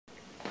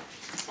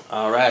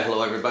Alright,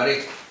 hello everybody.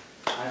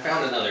 I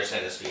found another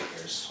set of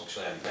speakers.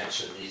 Actually, I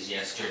mentioned these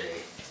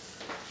yesterday.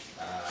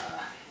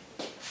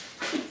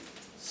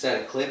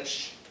 Set of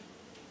Klipsch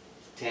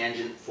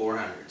Tangent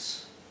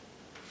 400s.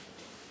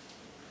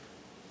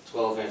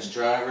 12-inch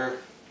driver,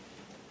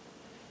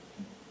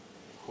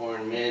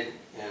 horn mid,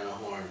 and a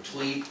horn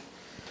tweet.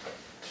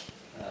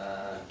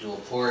 Dual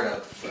port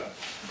up front.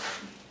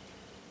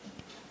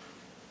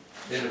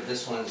 Bit of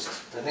this one's,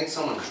 I think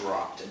someone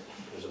dropped it.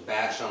 There's a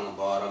bash on the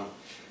bottom.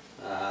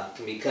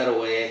 Can be cut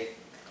away.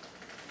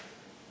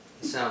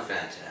 They sound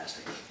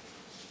fantastic.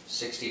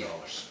 $60.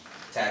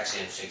 Tax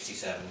in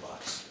 67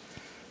 bucks.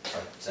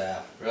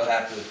 But real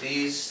happy with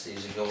these.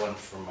 These are going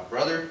for my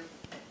brother.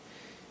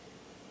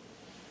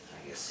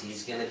 I guess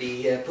he's going to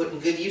be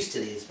putting good use to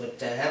these. But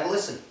have a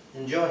listen.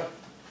 Enjoy.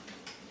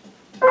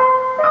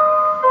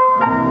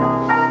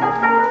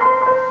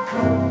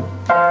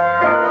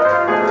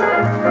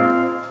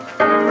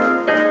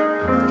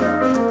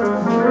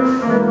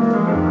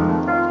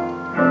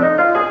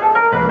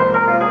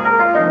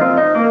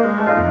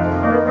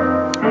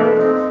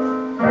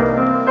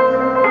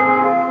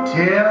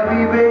 Tell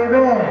me,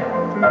 baby,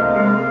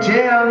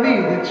 tell me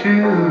the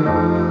truth.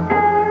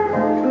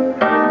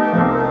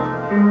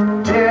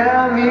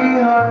 Tell me,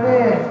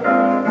 honey,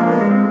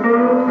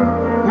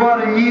 what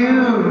are you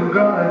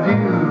gonna do?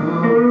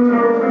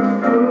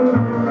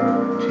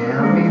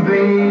 Tell me,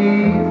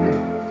 baby,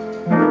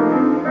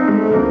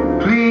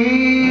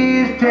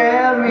 please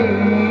tell me,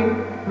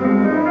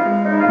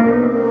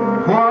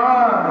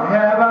 what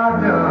have I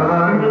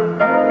done?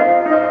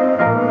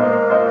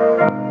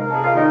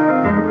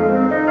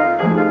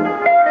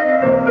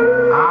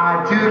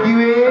 Took you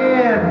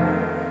in,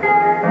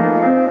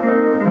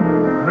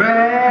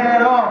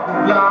 ran off the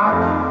block.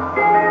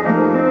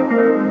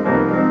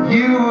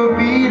 You were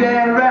beat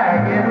and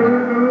ragged,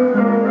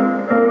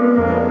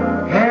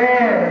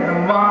 had the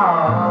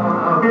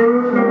mob.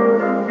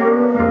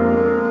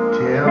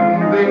 Tell me,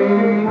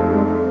 babe,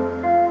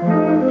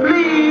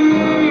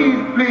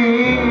 please,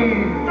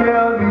 please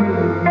tell me,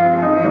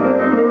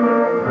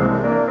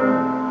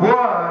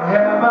 what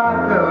have I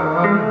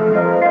done?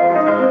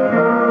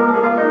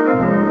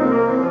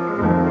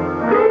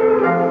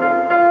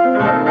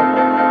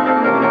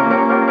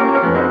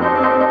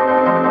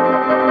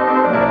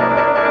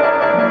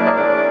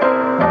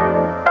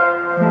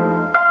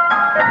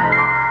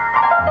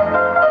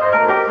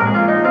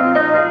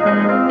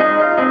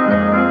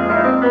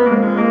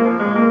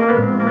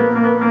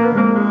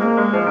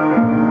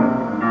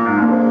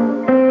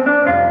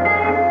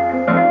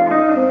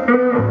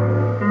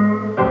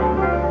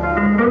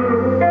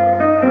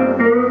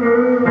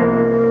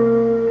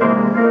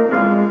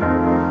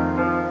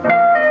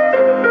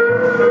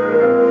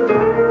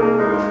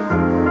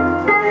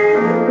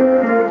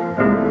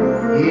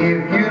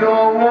 If you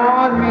don't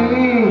want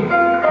me,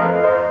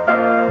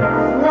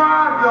 why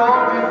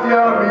don't you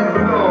tell me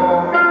so?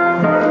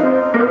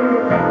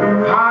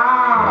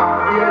 How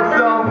did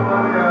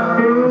someone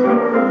else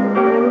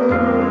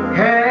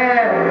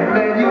had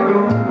let you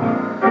go?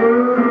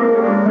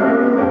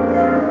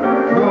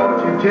 Won't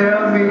you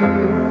tell me?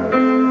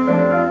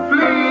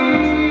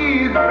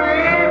 Please,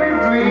 baby,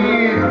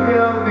 please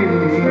tell me,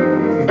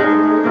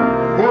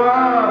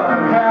 what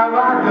have I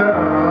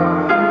done?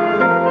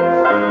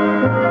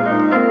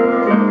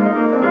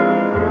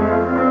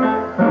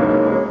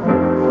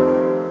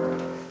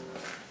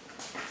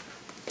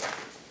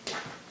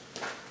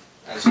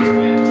 That's just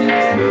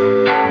fantastic.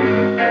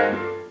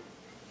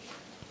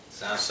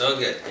 Sounds so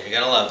good. You're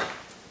gonna love them.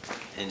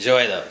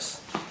 Enjoy those.